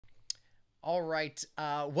All right.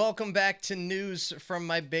 Welcome back to news from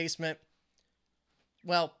my basement.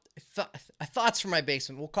 Well, thoughts from my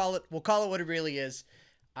basement. We'll call it what it really is.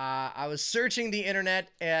 I was searching the internet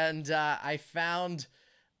and I found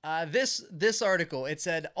this article. It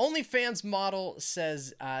said OnlyFans model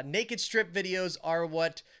says naked strip videos are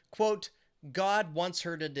what, quote, God wants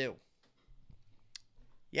her to do.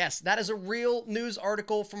 Yes, that is a real news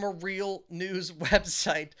article from a real news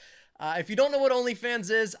website. If you don't know what OnlyFans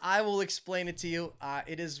is, I will explain it to you.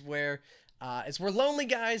 It's where lonely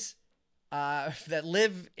guys that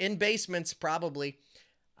live in basements probably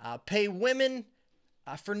pay women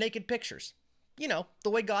for naked pictures. You know, the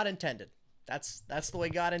way God intended. That's the way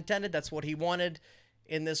God intended. That's what He wanted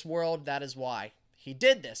in this world. That is why He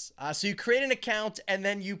did this. So you create an account and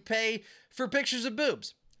then you pay for pictures of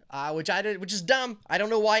boobs. Which is dumb. I don't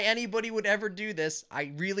know why anybody would ever do this.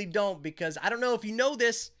 I really don't, because I don't know if you know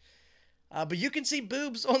this, but you can see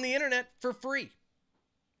boobs on the internet for free.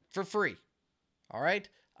 For free. All right?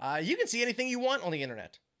 You can see anything you want on the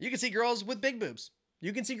internet. You can see girls with big boobs.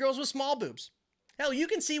 You can see girls with small boobs. Hell, you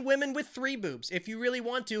can see women with 3 boobs if you really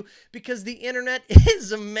want to, because the internet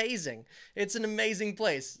is amazing. It's an amazing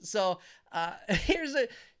place. So here's a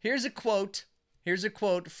quote. Here's a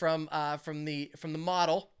quote from the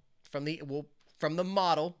model. From the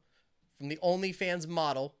OnlyFans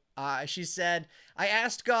model. She said, "I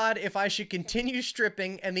asked God if I should continue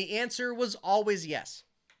stripping, and the answer was always yes."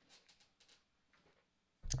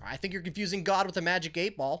 I think you're confusing God with a magic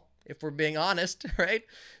 8 ball, if we're being honest, right?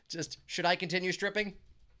 Just, should I continue stripping?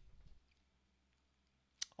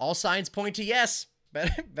 All signs point to yes.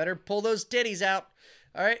 Better pull those titties out.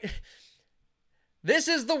 All right. This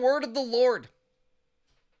is the word of the Lord.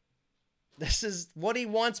 This is what He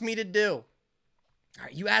wants me to do. All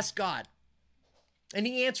right, you asked God, and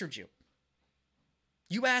He answered you.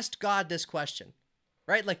 You asked God this question,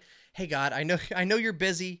 right? Like, hey, God, I know you're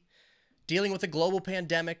busy dealing with a global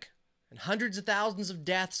pandemic and hundreds of thousands of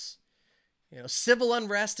deaths, civil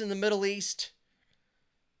unrest in the Middle East,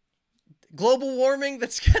 global warming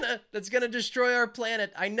that's gonna destroy our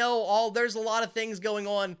planet. I know there's a lot of things going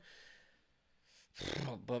on.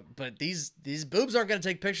 But these boobs aren't going to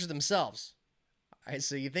take pictures themselves. All right,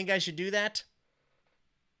 so you think I should do that?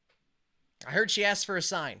 I heard she asked for a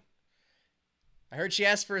sign.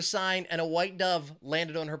 And a white dove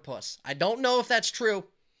landed on her puss. I don't know if that's true,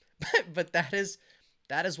 but that is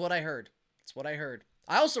what I heard. It's what I heard.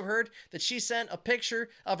 I also heard that she sent a picture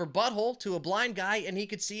of her butthole to a blind guy and he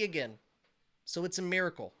could see again. So it's a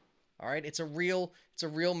miracle. All right, it's a real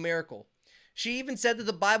miracle. She even said that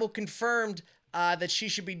the Bible confirmed that she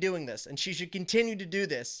should be doing this, and she should continue to do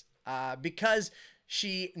this because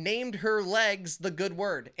she named her legs the good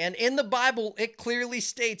word. And in the Bible, it clearly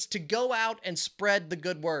states to go out and spread the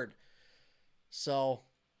good word. So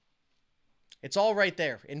it's all right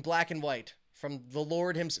there in black and white from the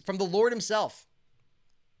Lord Himself.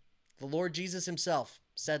 The Lord Jesus Himself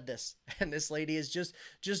said this, and this lady is just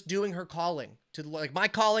doing her calling. My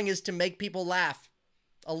calling is to make people laugh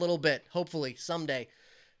a little bit, hopefully someday.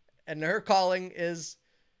 And her calling is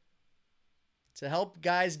to help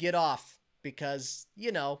guys get off because,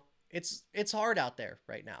 it's hard out there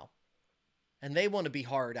right now. And they want to be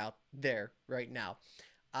hard out there right now.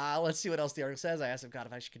 Let's see what else the article says. I asked God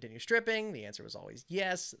if I should continue stripping. The answer was always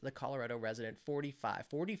yes. The Colorado resident, 45.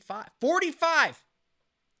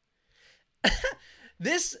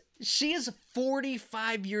 She is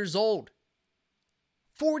 45 years old.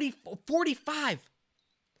 45.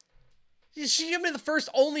 She's gonna be the first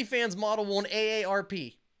OnlyFans model on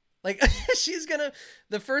AARP. Like,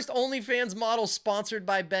 the first OnlyFans model sponsored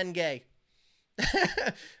by Ben Gay.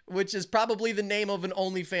 Which is probably the name of an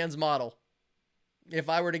OnlyFans model. If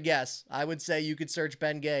I were to guess, I would say you could search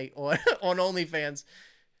Ben Gay on OnlyFans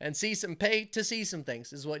and pay to see some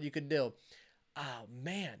things is what you could do. Oh,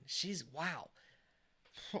 man, wow.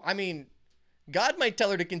 I mean, God might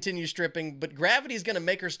tell her to continue stripping, but gravity's gonna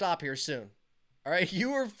make her stop here soon. All right,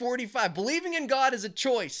 you are 45. Believing in God is a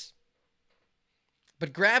choice,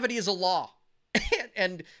 but gravity is a law,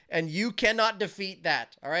 and you cannot defeat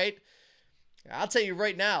that. All right, I'll tell you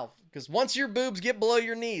right now, because once your boobs get below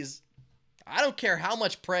your knees, I don't care how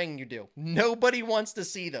much praying you do. Nobody wants to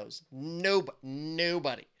see those.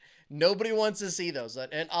 Nobody wants to see those.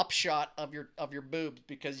 An upshot of your boobs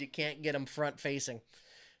because you can't get them front facing.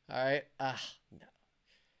 All right. No.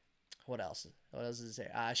 What else? What else does it say?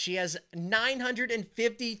 She has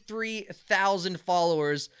 953,000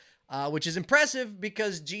 followers, which is impressive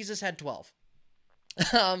because Jesus had 12.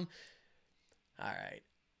 All right.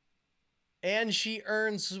 And she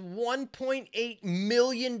earns $1.8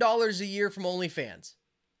 million a year from OnlyFans.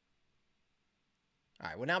 All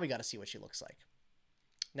right, well, now we got to see what she looks like.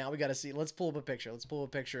 Now we got to see. Let's pull up a picture. Let's pull up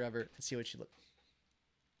a picture of her and see what she looks.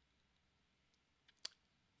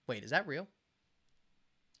 Wait, is that real?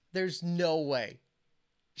 There's no way.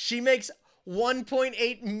 She makes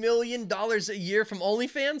 $1.8 million a year from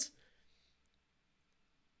OnlyFans?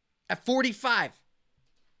 At 45.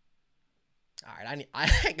 All right,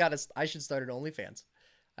 I should start an OnlyFans.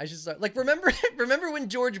 I should start. Like, remember when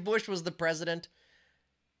George Bush was the president?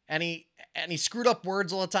 And he screwed up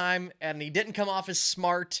words all the time, and he didn't come off as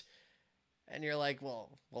smart. And you're like,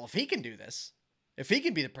 well, if he can do this, if he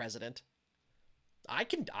can be the president, I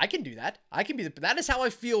can do that. That is how I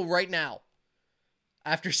feel right now.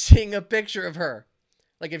 After seeing a picture of her.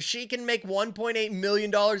 Like, if she can make $1.8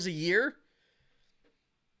 million a year,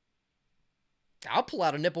 I'll pull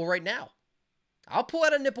out a nipple right now. I'll pull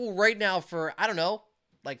out a nipple right now for, I don't know,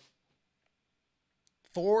 like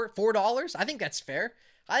 $4. I think that's fair.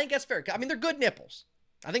 I mean, they're good nipples.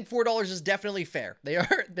 I think $4 is definitely fair.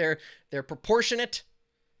 They're proportionate.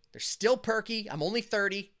 They're still perky. I'm only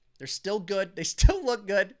 30. They're still good. They still look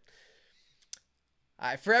good. All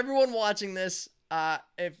right, for everyone watching this,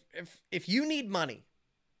 if you need money,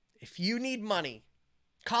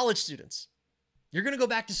 college students, you're going to go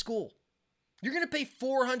back to school. You're going to pay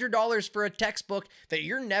 $400 for a textbook that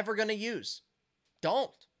you're never going to use.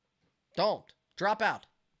 Don't. Drop out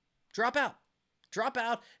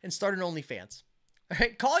and start an OnlyFans. All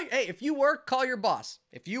right. Hey, if you work, call your boss.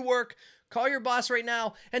 Call your boss right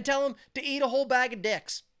now and tell him to eat a whole bag of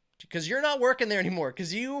dicks, because you're not working there anymore.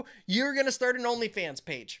 Because you're going to start an OnlyFans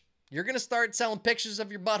page. You're going to start selling pictures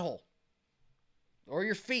of your butthole or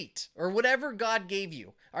your feet or whatever God gave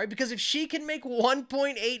you. All right. Because if she can make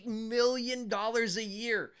 $1.8 million a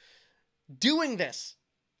year doing this,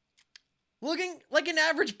 looking like an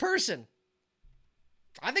average person,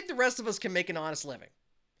 I think the rest of us can make an honest living.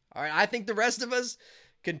 All right. I think the rest of us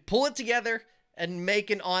can pull it together and make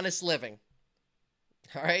an honest living.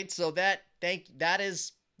 All right. So there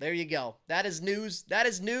you go. That is news. That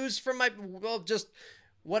is news from my, well, just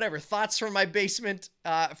whatever, thoughts from my basement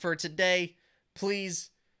for today.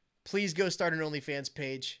 Please go start an OnlyFans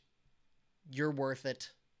page. You're worth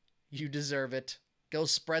it. You deserve it. Go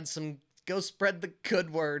spread the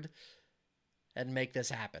good word and make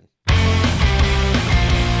this happen.